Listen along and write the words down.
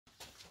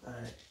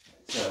Alright,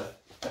 so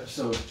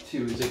episode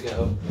 2 to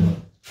go.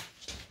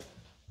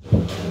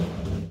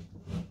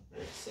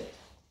 That's it.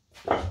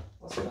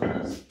 Let's do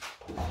this.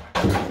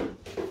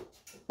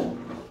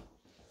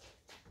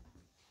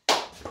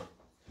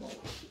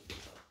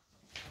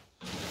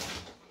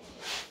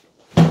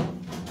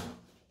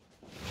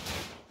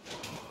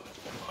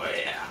 Oh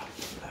yeah.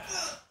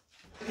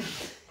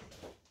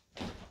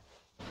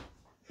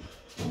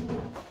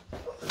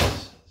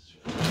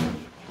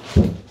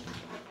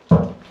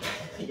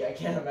 Yeah, I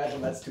can't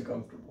imagine that's too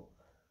comfortable.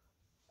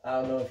 I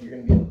don't know if you're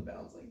gonna be able to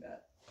balance like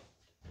that.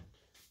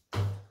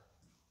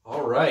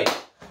 All right.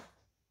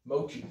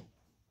 Mochi.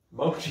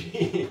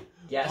 Mochi.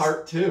 Yes.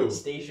 Part 2.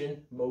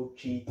 Station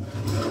Mochi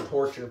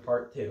Torture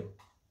Part 2.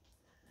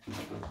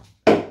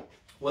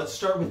 Let's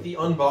start with the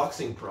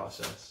unboxing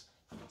process.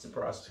 It's a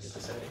process. Get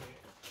this out of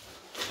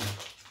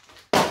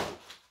here.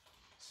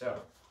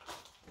 So,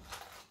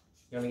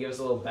 you want to give us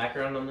a little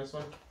background on this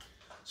one?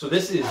 So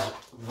this is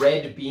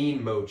Red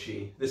Bean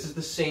Mochi. This is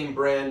the same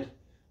brand,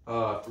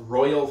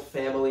 Royal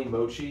Family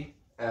Mochi.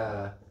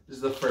 This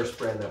is the first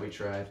brand that we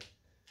tried.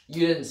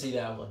 You didn't see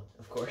that one,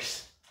 of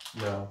course.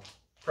 No.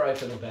 Probably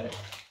for the better.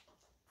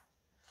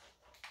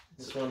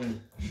 This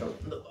one, show it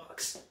in the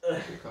box.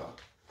 Good call.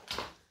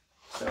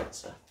 So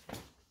it's a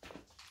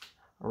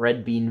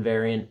red bean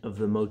variant of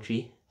the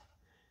mochi.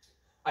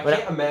 I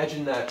can't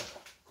imagine that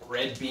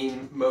Red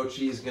Bean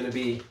Mochi is going to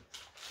be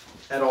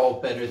at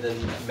all better than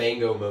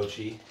Mango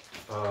Mochi.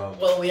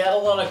 Well, we had a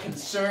lot of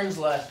concerns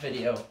last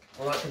video.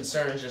 Well, not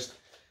concerns, just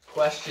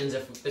questions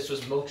if this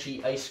was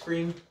mochi ice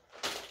cream.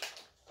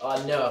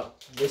 No,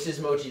 this is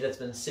mochi that's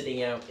been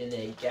sitting out in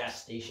a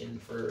gas station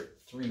for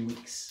 3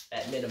 weeks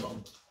at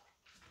minimum.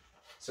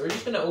 So we're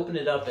just going to open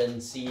it up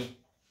and see.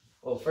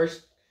 Well,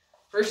 first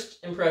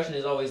impression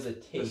is always the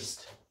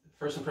taste.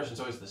 First impression is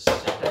always the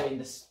scent. I mean,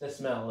 the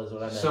smell is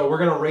what I meant. So we're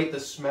going to rate the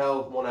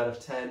smell 1 out of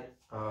 10.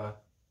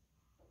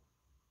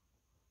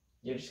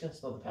 You're just going to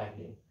smell the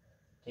packaging.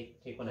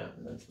 Take one out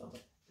and then smell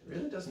it. It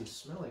really doesn't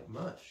smell like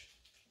much.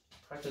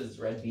 Probably because it's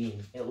red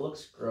bean. It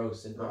looks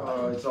gross and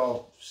Oh, it's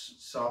all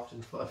soft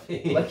and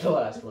fluffy. like the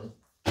last one.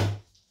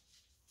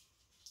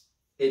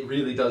 It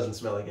really doesn't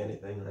smell like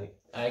anything. Like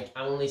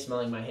I'm only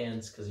smelling my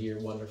hands because of your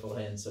wonderful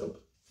hand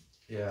soap.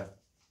 yeah, it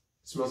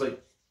smells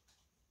like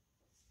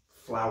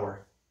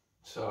flour.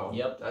 So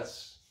yep,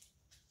 that's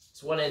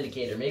it's one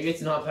indicator. Maybe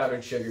it's not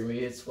powdered sugar. Maybe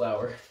it's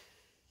flour.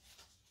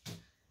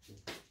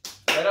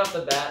 Right off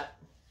the bat,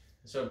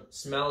 so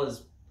smell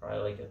is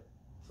probably like a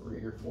 3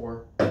 or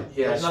 4. yeah.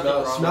 There's nothing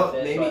wrong Smell with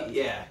it, maybe but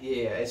yeah.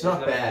 It's there's not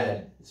nothing bad.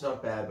 good. It's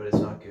not bad, but it's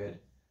not good.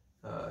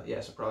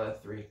 Yeah, so probably a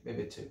 3,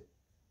 maybe a 2,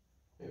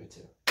 maybe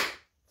 2.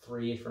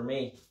 3 for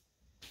me.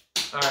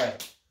 All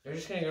right, we're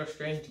just gonna go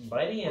straight into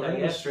biting, and We're I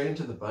gonna go guess straight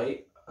into the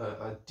bite.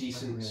 A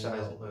decent I'm size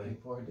really looking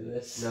bite. forward to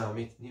this. No,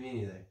 me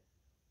neither.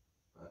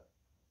 But,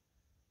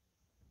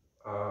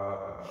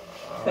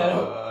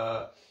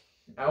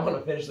 I want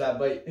to finish that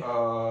bite.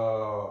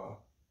 oh,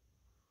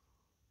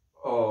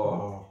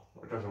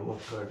 it doesn't look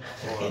good.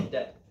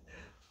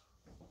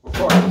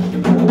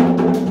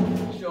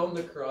 Show them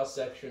the cross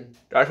section.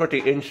 That's what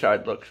the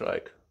inside looks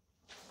like.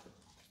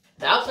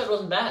 The outside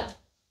wasn't bad.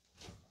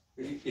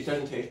 It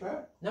doesn't taste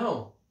bad?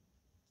 No.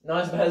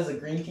 Not as bad as the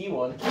green tea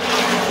one.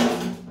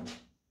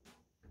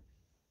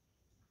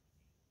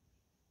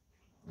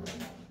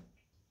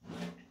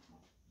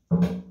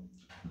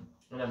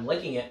 And I'm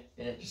licking it,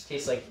 and it just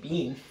tastes like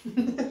bean.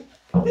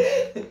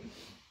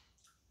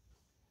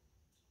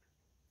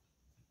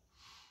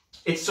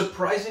 It's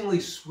surprisingly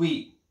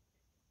sweet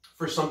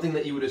for something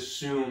that you would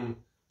assume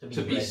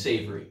to be red.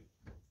 savory.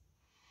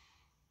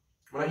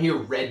 When I hear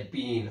red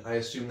bean, I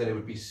assume that it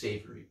would be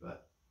savory,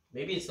 but...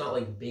 Maybe it's not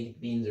like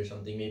baked beans or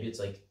something. Maybe it's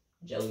like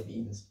jelly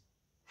beans.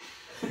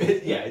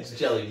 yeah, it's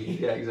jelly bean.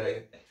 Yeah,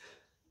 exactly.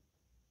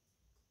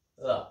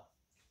 Ugh.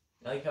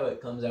 I like how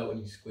it comes out when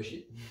you squish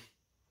it.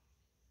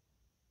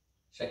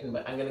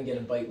 I'm gonna get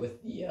a bite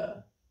with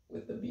the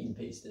bean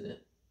paste in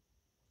it.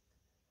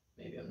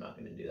 Maybe I'm not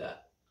gonna do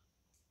that.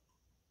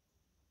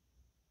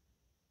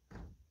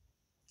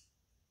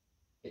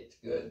 It's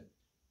good.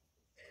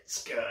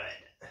 It's good.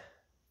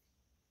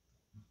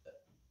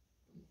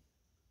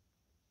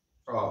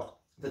 Oh,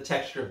 the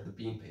texture of the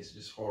bean paste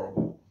is just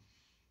horrible.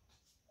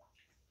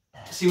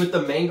 See, with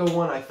the mango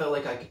one, I felt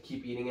like I could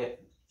keep eating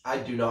it. I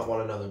do not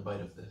want another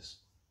bite of this.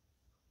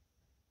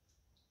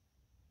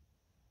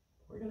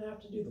 We're gonna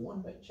have to do the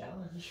 1 bite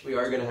challenge. We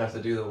are going to have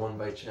to do the 1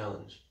 bite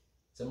challenge.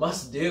 It's a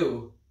must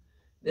do.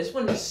 This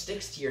one just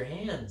sticks to your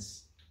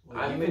hands.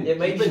 Well, you've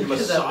been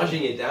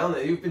massaging it down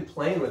there. You've been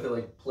playing with it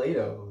like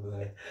Play-Doh over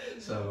there.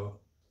 So.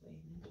 Playing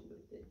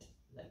with it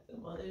like the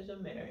mothers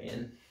of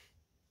Marion.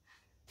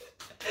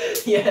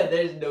 Yeah,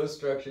 there's no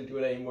structure to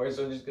it anymore,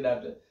 so I'm just gonna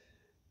have to...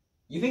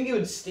 You think it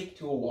would stick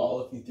to a wall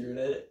if you threw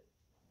it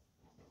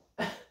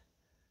at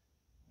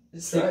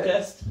it? Stick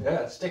test?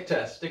 Yeah, stick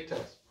test.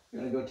 You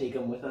wanna go take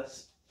them with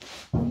us?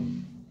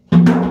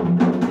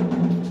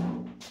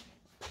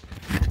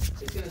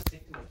 It's gonna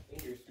stick to my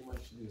fingers too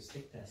much to do a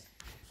stick test.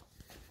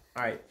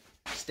 Alright,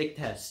 stick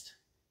test.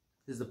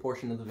 This is the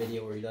portion of the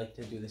video where you like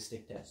to do the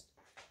stick test.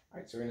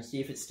 Alright, so we're gonna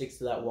see if it sticks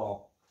to that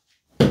wall.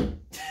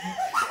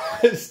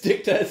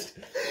 Stick test.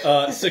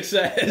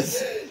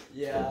 Success.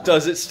 Yeah.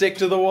 Does it stick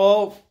to the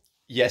wall?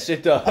 Yes,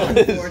 it does.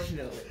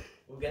 Unfortunately.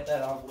 We'll get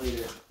that off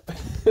later.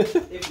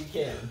 If we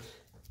can.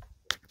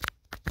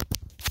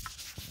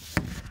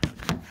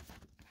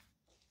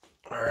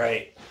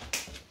 Alright.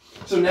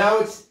 So now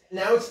it's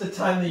the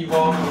time that you've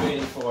all been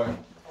waiting for.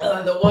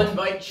 The 1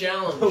 bite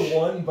challenge. The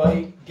 1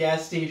 bite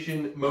gas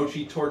station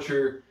mochi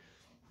torture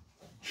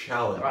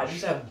challenge. I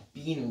just have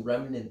bean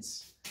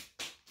remnants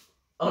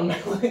on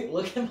my leg.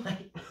 Look at my.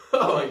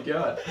 Oh my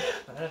god.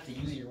 I have to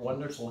use your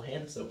wonderful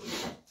hand soap.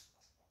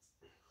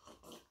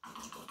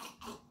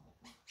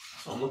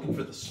 So I'm looking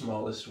for the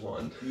smallest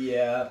one.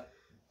 Yeah.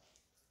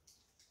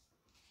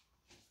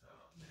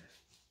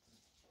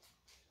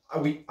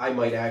 I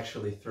might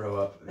actually throw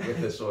up with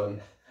this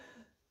one.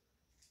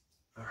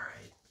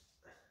 Alright.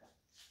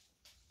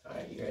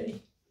 Alright, you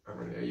ready?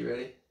 Are you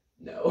ready?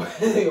 No.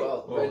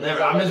 well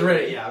never. I'm as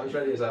ready. Yeah, I'm as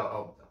ready as I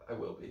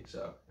will be.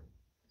 So.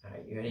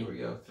 Alright, you ready? Here we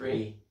go.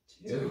 3,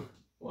 2,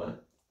 1.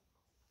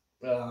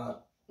 No,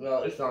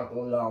 it's not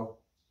going down.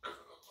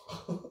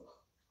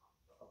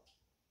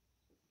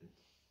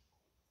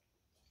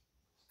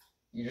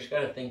 You just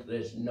gotta think that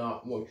it's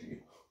not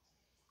mochi.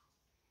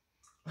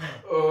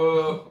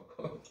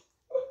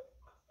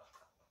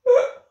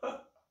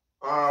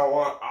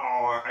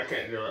 I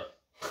can't do it.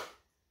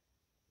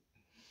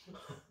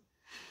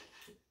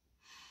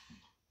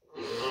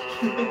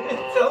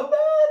 It's so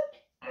bad.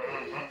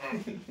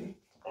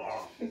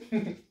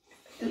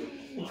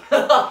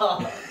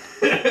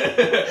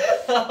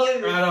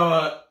 I don't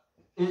want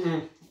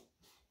it.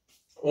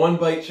 1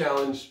 bite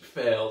challenge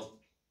failed.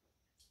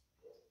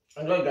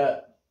 I like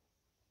that.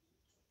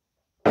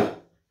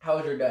 How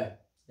was your day?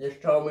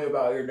 Just tell me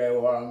about your day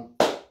while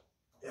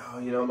Oh,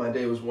 you know, my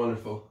day was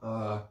wonderful.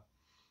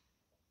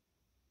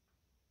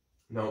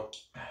 No,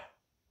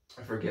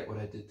 I forget what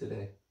I did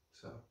today.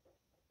 So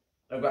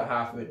I've got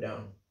half of it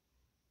down.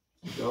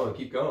 keep going,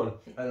 keep going.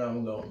 I know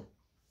I'm going.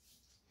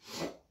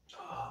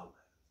 Oh,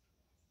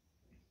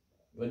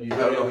 What did you I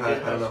don't know how-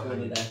 at I don't know school how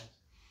you- today?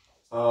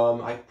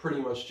 I pretty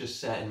much just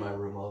sat in my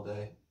room all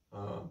day,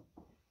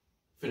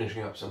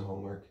 finishing up some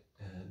homework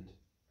and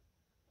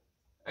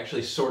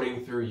actually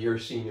sorting through your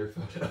senior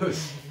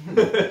photos.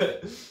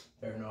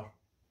 Fair enough.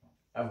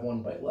 I have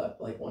 1 bite left,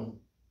 like 1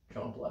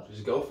 chomp left.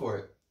 Just go for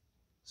it.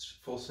 It's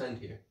full send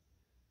here.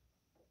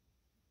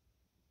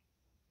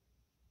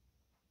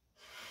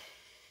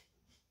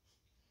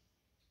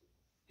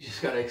 You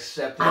just gotta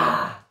accept it.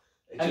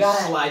 It I just got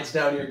it. slides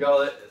down your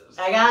gullet.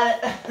 I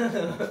got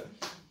it!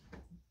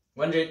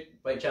 100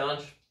 bite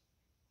challenge.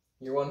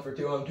 You're 1 for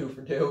 2, I'm 2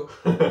 for 2.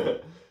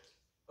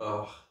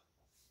 Oh.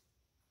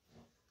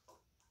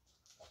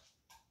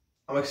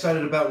 I'm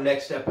excited about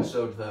next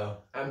episode though.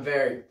 I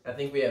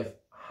think we have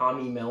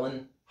Hami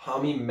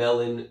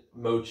melon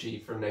mochi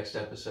for next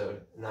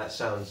episode. And that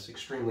sounds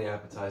extremely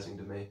appetizing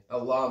to me. A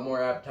lot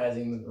more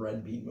appetizing than the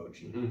red bean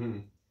mochi. Mm-hmm.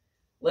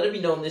 Let it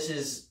be known this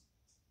is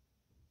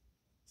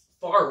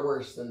far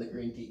worse than the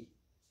green tea,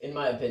 in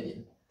my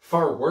opinion.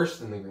 Far worse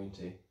than the green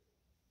tea.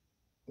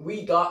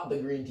 We got the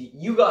green tea.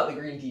 You got the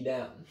green tea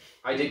down.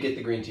 I did get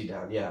the green tea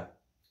down, yeah.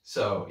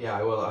 So yeah,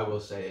 I will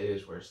say it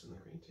is worse than the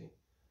green tea.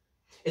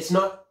 It's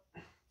not.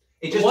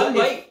 It just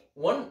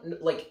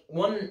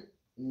one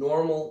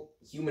normal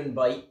human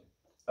bite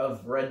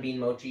of red bean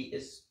mochi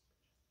is,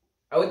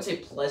 I wouldn't say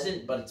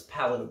pleasant, but it's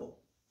palatable.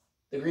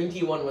 The green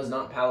tea one was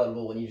not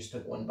palatable when you just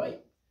took 1 bite.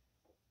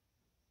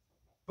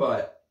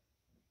 But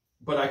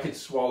I could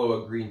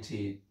swallow a green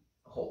tea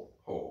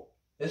whole.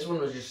 This one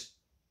was just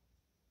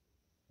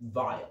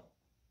vile.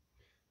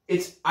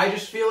 I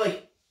just feel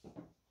like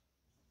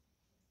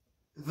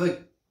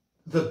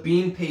the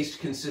bean paste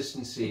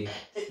consistency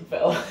It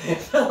fell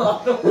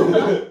off the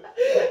wall.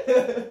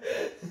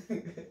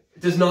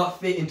 does not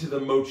fit into the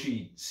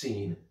mochi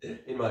scene,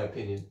 in my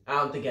opinion. I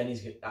don't think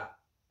any's good.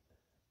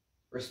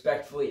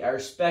 Respectfully, I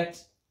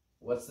respect.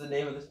 What's the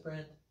name of this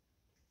brand?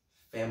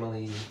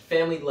 Family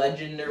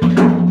Legend or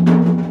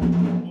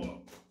whatever.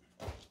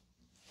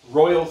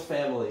 Royal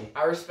Family.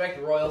 I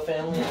respect Royal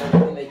Family and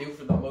everything they do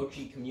for the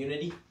mochi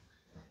community,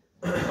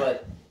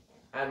 but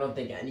I don't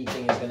think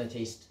anything is gonna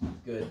taste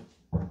good,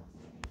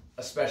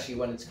 especially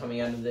when it's coming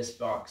out of this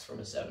box from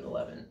a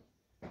 7-Eleven,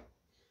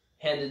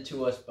 handed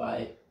to us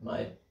by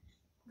my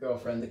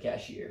girlfriend, the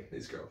cashier.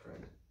 His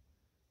girlfriend.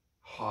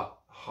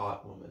 Hot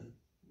woman.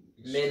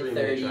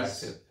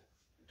 Mid-30s,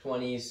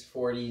 20s,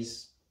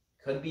 40s.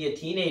 Could be a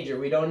teenager,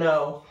 we don't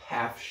know.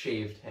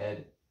 Half-shaved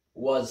head.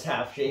 Was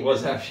half-shaved.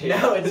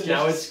 Now it's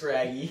just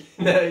scraggy.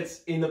 Now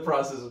it's in the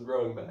process of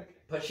growing back.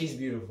 But she's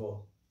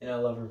beautiful, and I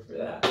love her for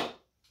that.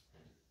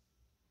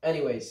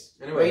 Anyway,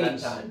 rating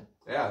time.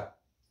 Yeah.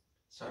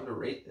 It's time to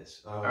rate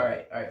this.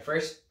 Alright.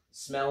 First,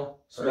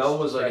 smell. Smell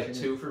was like a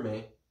 2 for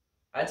me.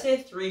 I'd say a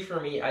 3 for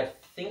me. I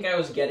think I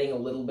was getting a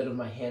little bit of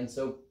my hand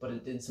soap, but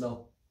it did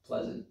smell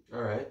pleasant.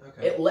 Alright,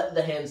 okay. It let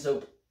the hand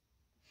soap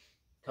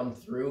come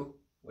through,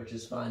 which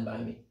is fine by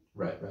me.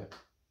 Right.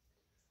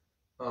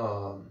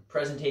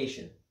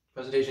 Presentation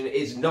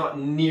is not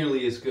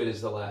nearly as good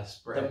as the last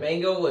spread. The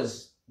mango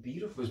was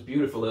beautiful. It was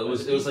beautiful. It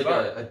was like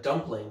a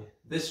dumpling.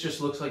 This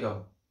just looks like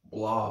a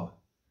blob.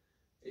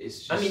 It's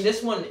just... I mean,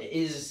 this one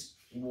is...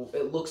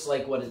 It looks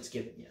like what it's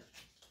giving you.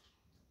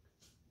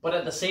 But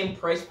at the same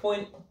price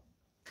point,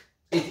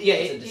 it's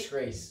a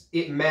disgrace.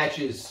 It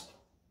matches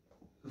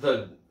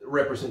the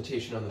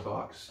representation on the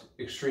box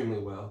extremely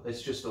well.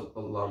 It's just a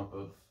lump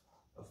of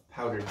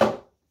powdered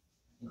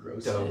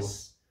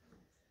grossness.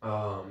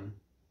 Dough.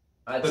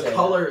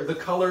 The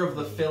color of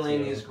the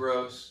filling is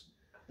gross.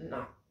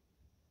 No.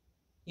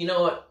 You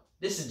know what?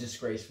 This is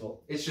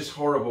disgraceful. It's just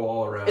horrible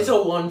all around. It's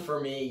a 1 for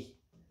me.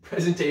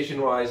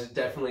 Presentation wise,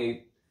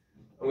 definitely,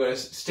 I'm gonna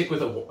stick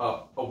with a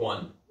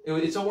 1.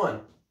 It's a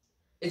 1.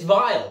 It's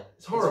vile.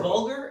 It's horrible. It's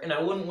vulgar, and I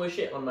wouldn't wish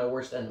it on my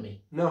worst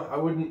enemy. No, I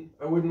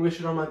wouldn't wish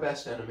it on my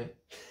best enemy.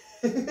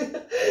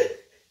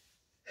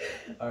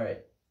 All right.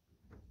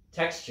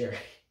 Texture.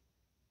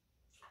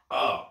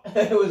 Oh,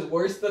 it was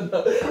worse than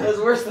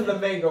the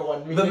mango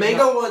one. The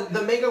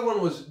mango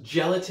one was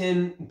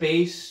gelatin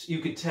base, you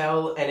could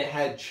tell, and it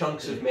had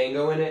chunks of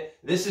mango in it.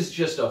 This is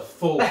just a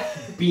full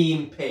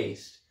bean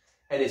paste,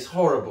 and it's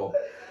horrible.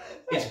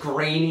 It's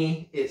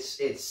grainy, it's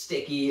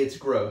sticky, it's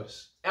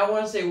gross. I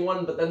want to say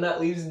 1, but then that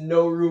leaves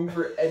no room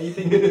for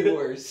anything to be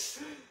worse.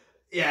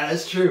 Yeah,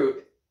 that's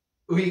true.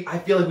 I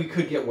feel like we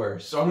could get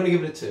worse, so I'm gonna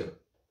give it a 2.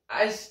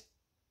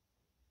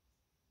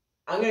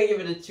 I'm gonna give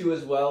it a 2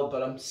 as well,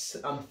 but I'm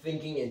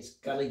thinking it's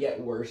gonna get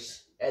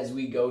worse as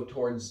we go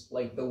towards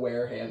like the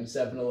Wareham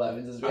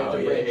 7-Elevens as we have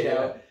to branch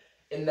out,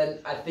 and then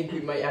I think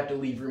we might have to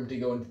leave room to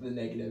go into the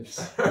negatives.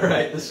 All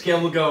right, the scale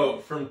will go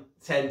from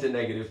 10 to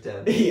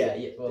 -10. Yeah.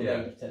 Well,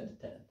 -10 to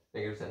 10.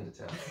 -10 to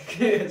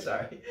 10.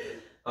 Sorry.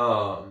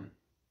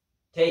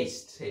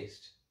 Taste.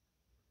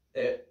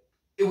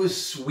 It was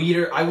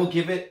sweeter. I will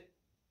give it.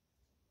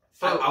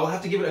 I'll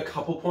have to give it a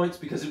couple points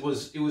because it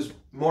was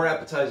more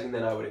appetizing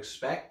than I would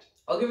expect.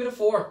 I'll give it a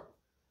 4.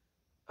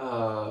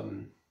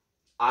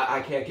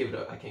 I can't give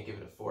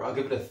it a 4. I'll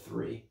give it a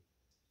 3.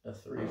 A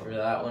 3 for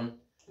that one.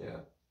 Yeah.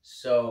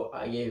 So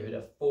I gave it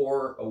a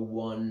 4, a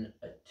 1,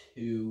 a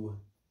 2,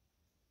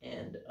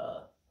 and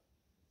a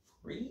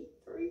 3.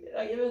 Did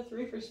I give it a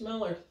 3 for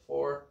smell or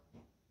 4?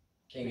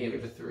 I gave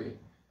it a 3.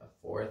 A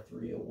 4, a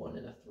 3, a 1,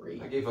 and a 3.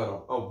 I gave it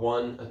a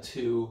 1, a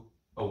 2,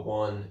 a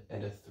 1,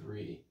 and a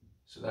 3.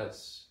 So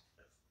that's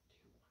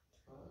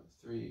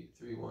 3,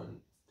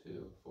 1,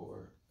 2,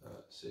 4,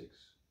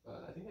 6.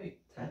 I think I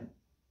 10.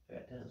 I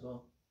got 10 as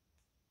well.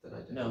 Then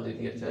I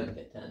didn't get 10. Didn't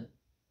get 10.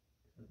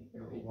 I think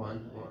you're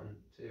 1,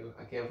 2.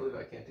 I can't believe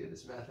I can't do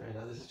this math right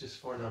now. This is just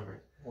 4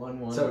 numbers. 1,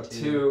 1. So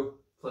 2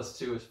 plus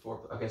 2 is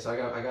 4. Okay, so I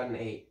got an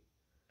 8.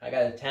 I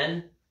got a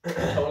 10.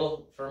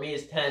 Total for me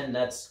is 10.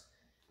 That's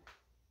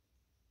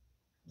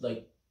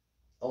like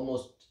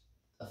almost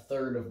a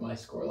third of my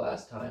score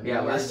last time.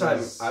 Yeah, last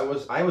time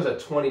I was at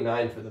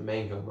 29 for the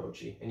mango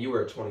mochi, and you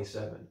were at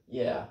 27.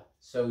 Yeah,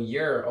 so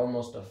you're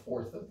almost a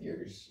fourth of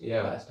yours.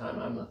 Yeah. Last time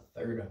I'm a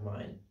third of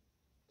mine.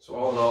 So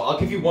all in all, I'll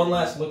give you one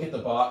last look at the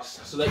box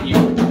so that you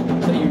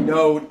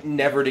know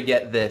never to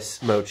get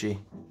this mochi.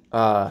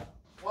 While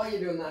you're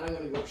doing that, I'm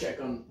gonna go check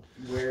on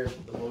where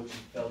the mochi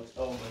felt.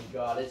 Oh my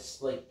god,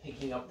 it's like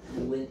picking up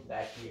lint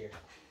back here.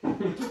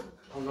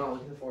 I'm not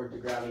looking forward to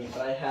grabbing it,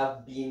 but I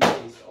have bean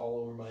paste all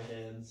over my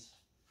hands.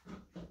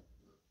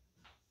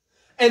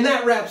 And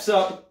that wraps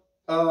up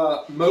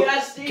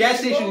Gas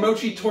Station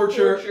Mochi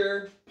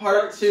Torture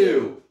Part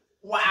 2.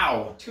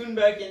 Wow. Tune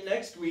back in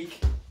next week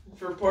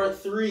for Part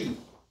 3.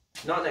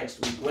 Not next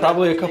week.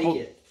 Probably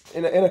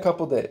in a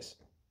couple days.